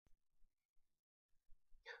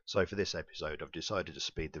So for this episode I've decided to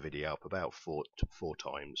speed the video up about four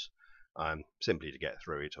times, simply to get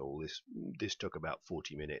through it all. This took about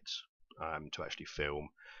 40 minutes to actually film.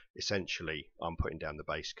 Essentially I'm putting down the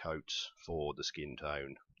base coats for the skin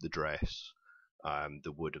tone, the dress,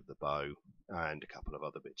 the wood of the bow, and a couple of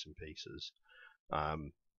other bits and pieces.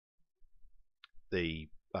 The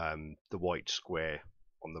white square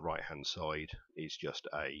on the right hand side is just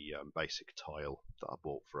a basic tile that I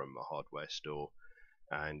bought from a hardware store,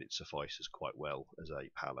 and it suffices quite well as a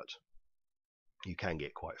palette. You can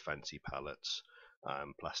get quite fancy palettes,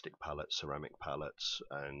 plastic palettes, ceramic palettes,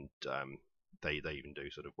 and they even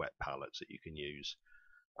do sort of wet palettes that you can use.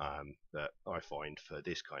 But I find for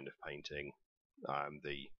this kind of painting,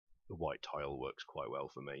 the white tile works quite well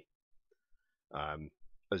for me.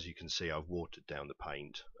 As you can see, I've watered down the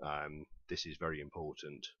paint. This is very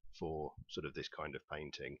important for sort of this kind of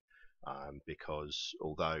painting, because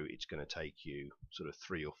although it's going to take you sort of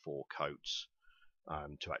 3 or 4 coats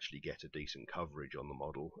to actually get a decent coverage on the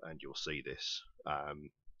model, and you'll see this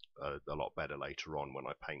a lot better later on when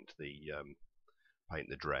I paint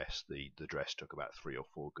the dress. The dress took about 3 or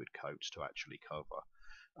 4 good coats to actually cover.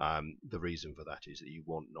 The reason for that is that you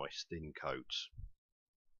want nice thin coats,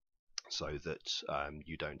 so that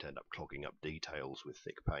you don't end up clogging up details with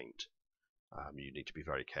thick paint. You need to be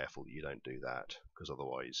very careful that you don't do that, because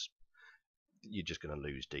otherwise you're just going to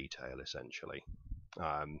lose detail essentially.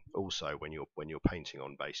 Also, when you're painting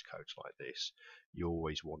on base coats like this, you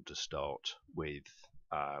always want to start with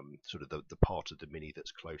sort of the part of the mini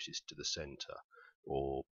that's closest to the center,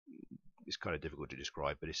 or it's kind of difficult to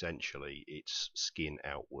describe, but essentially it's skin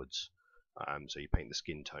outwards. So you paint the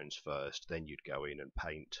skin tones first, then you'd go in and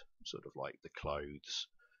paint sort of like the clothes,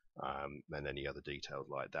 and any other details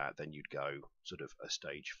like that. Then you'd go sort of a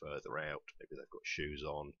stage further out, maybe they've got shoes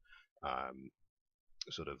on,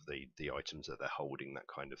 sort of the items that they're holding, that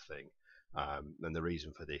kind of thing. And the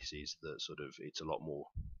reason for this is that sort of it's a lot more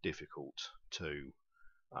difficult to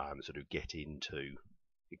sort of get into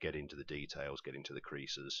the details, get into the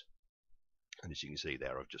creases. And as you can see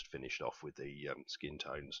there, I've just finished off with the skin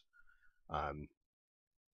tones.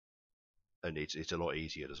 And it's a lot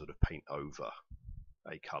easier to sort of paint over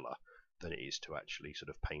a colour than it is to actually sort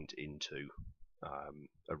of paint into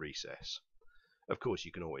a recess. Of course,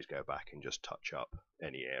 you can always go back and just touch up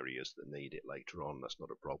any areas that need it later on. That's not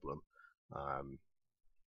a problem.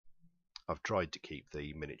 I've tried to keep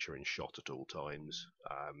the miniature in shot at all times.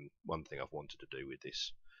 One thing I've wanted to do with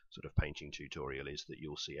this sort of painting tutorial is that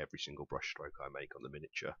you'll see every single brush stroke I make on the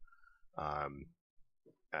miniature.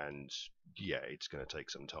 And yeah, it's going to take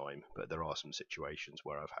some time, but there are some situations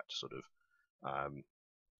where I've had to sort of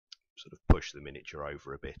push the miniature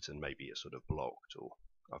over a bit, and maybe it's sort of blocked, or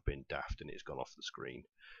I've been daft and it's gone off the screen.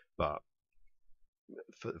 But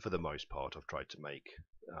for the most part, I've tried to make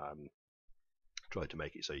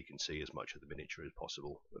it so you can see as much of the miniature as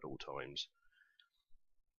possible at all times.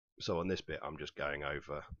 So on this bit, I'm just going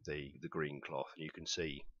over the green cloth, and you can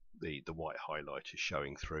see the white highlight is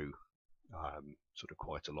showing through sort of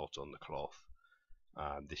quite a lot on the cloth.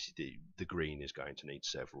 The green is going to need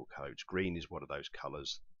several coats. Green is one of those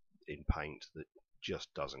colours in paint that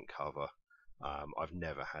just doesn't cover. I've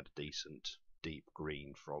never had decent deep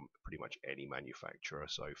green from pretty much any manufacturer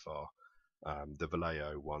so far. The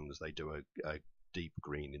Vallejo ones, they do a deep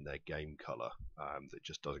green in their game colour that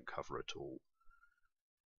just doesn't cover at all.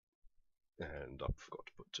 And I forgot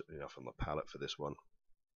to put enough on the palette for this one.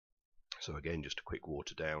 So again, just a quick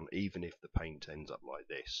water down. Even if the paint ends up like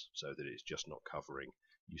this, so that it's just not covering,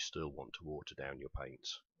 you still want to water down your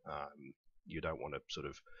paints. You don't want to sort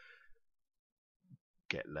of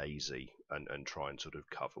get lazy and try and sort of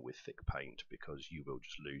cover with thick paint, because you will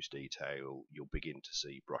just lose detail. You'll begin to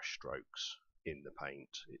see brush strokes in the paint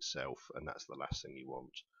itself, and that's the last thing you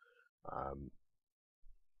want.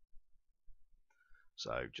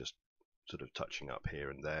 So just sort of touching up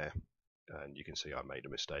here and there, and you can see I made a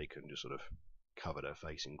mistake and just sort of covered her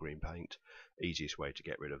face in green paint. Easiest way to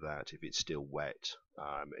get rid of that, if it's still wet,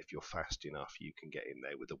 if you're fast enough, you can get in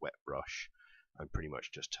there with a wet brush and pretty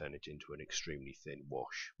much just turn it into an extremely thin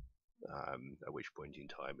wash, at which point in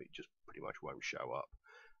time it just pretty much won't show up.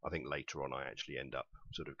 I think later on I actually end up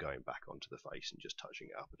sort of going back onto the face and just touching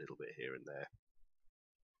it up a little bit here and there.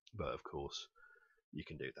 But of course, you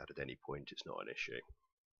can do that at any point, it's not an issue.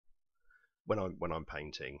 When I'm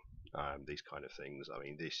painting these kind of things, I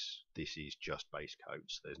mean this is just base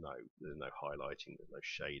coats. There's no highlighting, there's no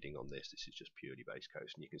shading on this. This is just purely base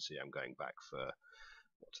coats, and you can see I'm going back for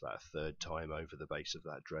what's that, a third time over the base of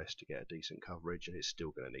that dress to get a decent coverage, and it's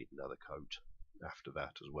still going to need another coat after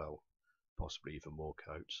that as well, possibly even more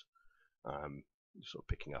coats. Sort of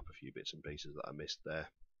picking up a few bits and pieces that I missed there.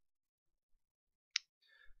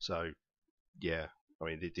 So yeah, I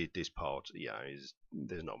mean this part, yeah, is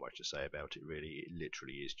there's not much to say about it really. It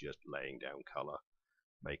literally is just laying down colour,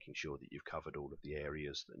 making sure that you've covered all of the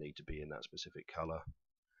areas that need to be in that specific colour.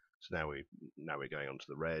 So now we're going on to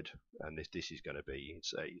the red, and this is going to be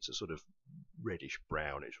it's a sort of reddish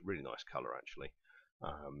brown. It's a really nice colour actually.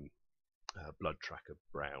 Blood Tracker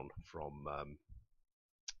brown from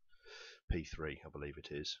P3, I believe it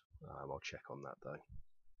is. I'll check on that though.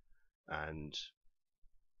 And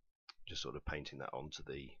just sort of painting that onto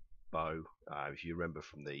the bow. If you remember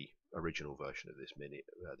from the original version of this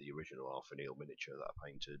the original Arfenil miniature that I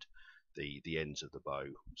painted, the ends of the bow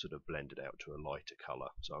sort of blended out to a lighter colour.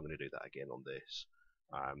 So I'm going to do that again on this.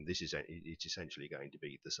 It's essentially going to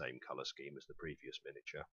be the same colour scheme as the previous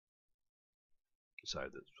miniature. So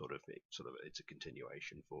that it's a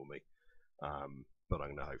continuation for me. But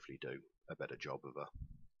I'm going to hopefully do a better job of her.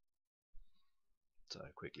 So I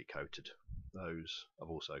quickly coated those. I've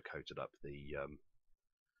also coated up the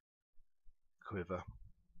quiver.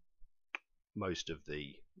 Most of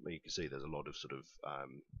you can see there's a lot of sort of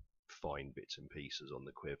fine bits and pieces on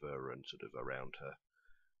the quiver and sort of around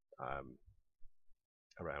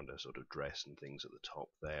her sort of dress and things at the top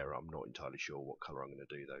there. I'm not entirely sure what colour I'm going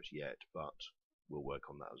to do those yet, but we'll work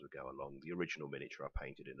on that as we go along. The original miniature I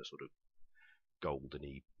painted in a sort of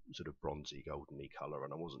goldeny, sort of bronzy goldeny colour,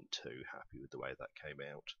 and I wasn't too happy with the way that came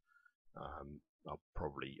out. I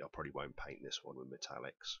probably won't paint this one with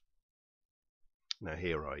metallics. Now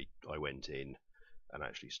here I went in and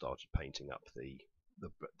actually started painting up the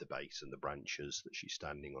base and the branches that she's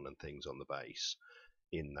standing on and things on the base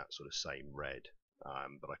in that sort of same red.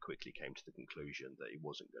 But I quickly came to the conclusion that it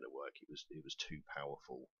wasn't going to work. It was too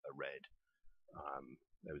powerful a red.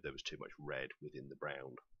 There was too much red within the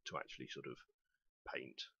brown to actually sort of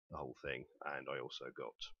paint the whole thing, and I also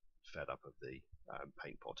got fed up of the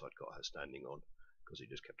paint pot I'd got her standing on because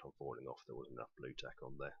it just kept on falling off. There wasn't enough blue tack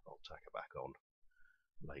on there. I'll tack her back on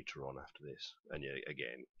later on after this, and yeah,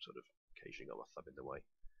 again, sort of occasionally got my thumb in the way.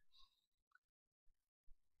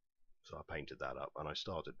 So I painted that up, and I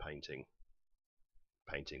started painting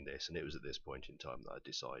this, and it was at this point in time that I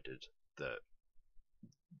decided that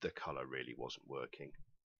the colour really wasn't working.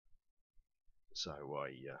 So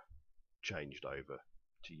I changed over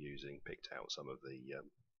to picked out some of the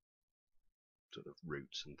sort of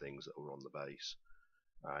roots and things that were on the base,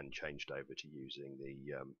 and changed over to using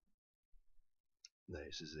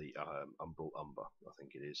this is the Umbral Umber, I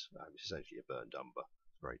think it is. It's essentially a burnt umber,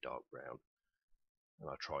 very dark brown, and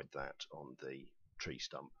I tried that on the tree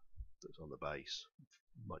stump that's on the base,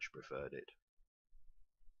 much preferred it.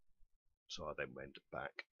 So I then went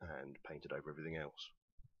back and painted over everything else.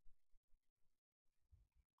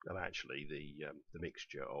 And actually the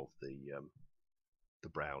mixture of the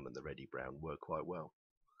brown and the reddy brown worked quite well.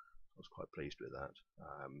 I was quite pleased with that.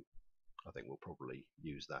 I think we'll probably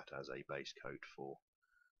use that as a base coat for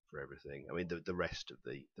everything. I mean the rest of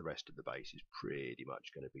the base is pretty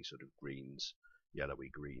much going to be sort of greens, yellowy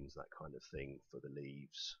greens, that kind of thing for the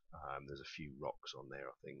leaves. There's a few rocks on there,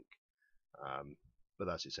 I think, but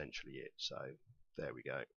that's essentially it. So there we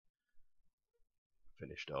go.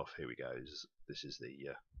 Finished off. Here we go. This is the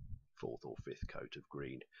fourth or fifth coat of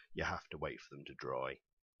green. You have to wait for them to dry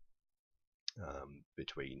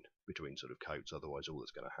between sort of coats, otherwise all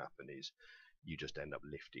that's going to happen is you just end up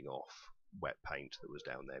lifting off wet paint that was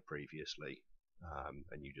down there previously,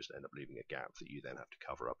 and you just end up leaving a gap that you then have to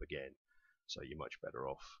cover up again. So you're much better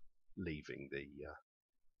off leaving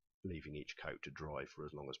each coat to dry for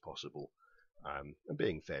as long as possible, and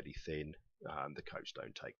being fairly thin. The coats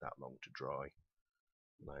don't take that long to dry.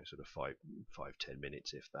 Sort of 5-10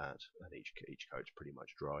 minutes if that, and each coat's pretty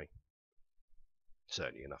much dry.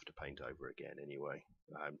 Certainly enough to paint over again anyway.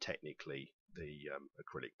 Technically the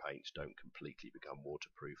acrylic paints don't completely become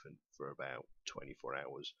waterproof for about 24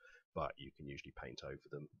 hours, but you can usually paint over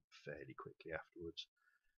them fairly quickly afterwards.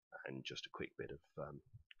 And just a quick bit of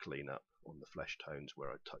clean up on the flesh tones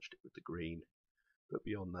where I touched it with the green, but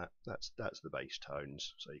beyond that, that's the base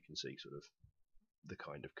tones, so you can see sort of the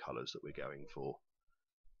kind of colours that we're going for.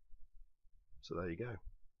 So there you go.